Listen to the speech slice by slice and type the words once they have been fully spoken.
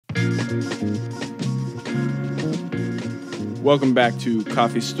Welcome back to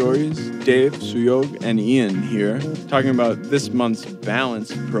Coffee Stories. Dave, Suyog, and Ian here, talking about this month's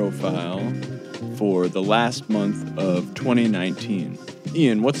balance profile for the last month of 2019.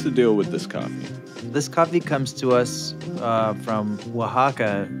 Ian, what's the deal with this coffee? This coffee comes to us from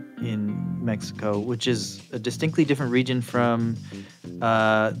Oaxaca in Mexico, which is a distinctly different region from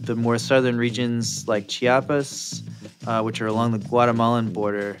the more southern regions like Chiapas, which are along the Guatemalan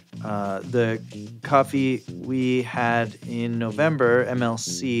border. The coffee we had in November,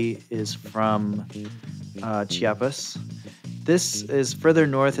 MLC, is from Chiapas. This is further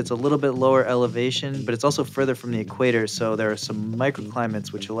north. It's a little bit lower elevation, but it's also further from the equator, so there are some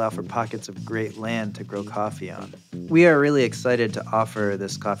microclimates which allow for pockets of great land to grow coffee on. We are really excited to offer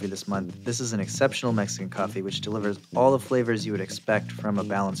this coffee this month. This is an exceptional Mexican coffee which delivers all the flavors you would expect from a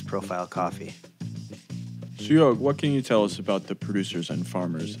balanced profile coffee. Suyog, what can you tell us about the producers and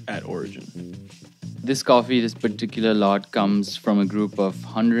farmers at origin? This coffee, this particular lot, comes from a group of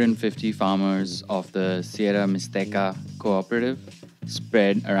 150 farmers of the Sierra Mixteca cooperative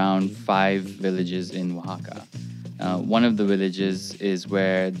spread around 5 villages in Oaxaca. One of the villages is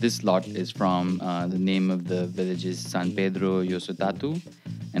where this lot is from. The name of the village is San Pedro Yosotatu.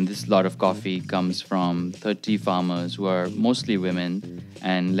 And this lot of coffee comes from 30 farmers who are mostly women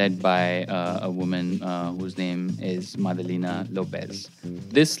and led by a woman whose name is Madalena Lopez.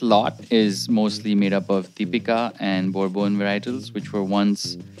 This lot is mostly made up of Típica and Bourbon varietals, which were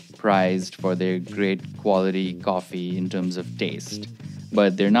once prized for their great quality coffee in terms of taste.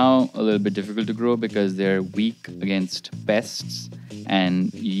 But they're now a little bit difficult to grow because they're weak against pests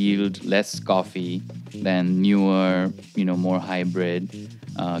and yield less coffee than newer, more hybrid,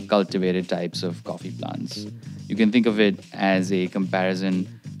 cultivated types of coffee plants. You can think of it as a comparison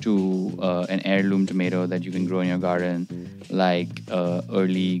to an heirloom tomato that you can grow in your garden, like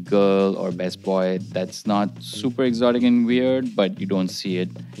early girl or best boy. That's not super exotic and weird, but you don't see it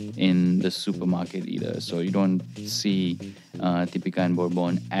in the supermarket either. So you don't see Típica and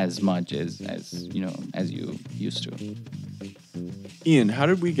Bourbon as much as you used to. Ian, how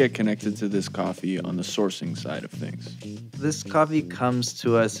did we get connected to this coffee on the sourcing side of things? This coffee comes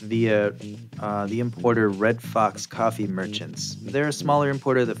to us via the importer Red Fox Coffee Merchants. They're a smaller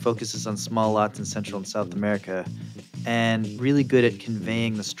importer that focuses on small lots in Central and South America and really good at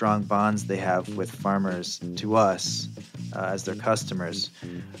conveying the strong bonds they have with farmers to us as their customers.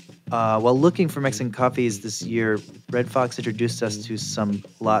 While looking for Mexican coffees this year, Red Fox introduced us to some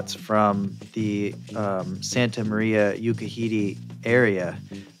lots from the Santa Maria Yucuhiti area.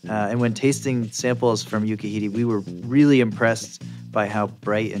 And when tasting samples from Yucuhiti, we were really impressed by how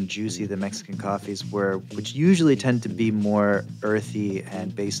bright and juicy the Mexican coffees were, which usually tend to be more earthy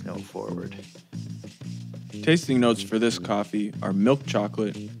and base note forward. Tasting notes for this coffee are milk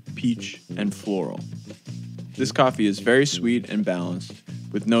chocolate, peach, and floral. This coffee is very sweet and balanced,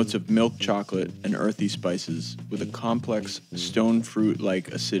 with notes of milk chocolate and earthy spices, with a complex stone fruit-like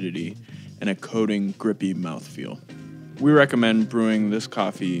acidity and a coating, grippy mouthfeel. We recommend brewing this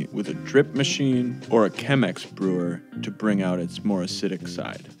coffee with a drip machine or a Chemex brewer to bring out its more acidic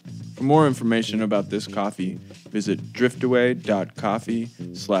side. For more information about this coffee, visit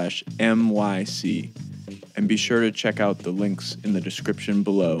driftaway.coffee/MYC. And be sure to check out the links in the description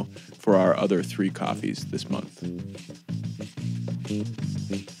below for our other 3 coffees this month.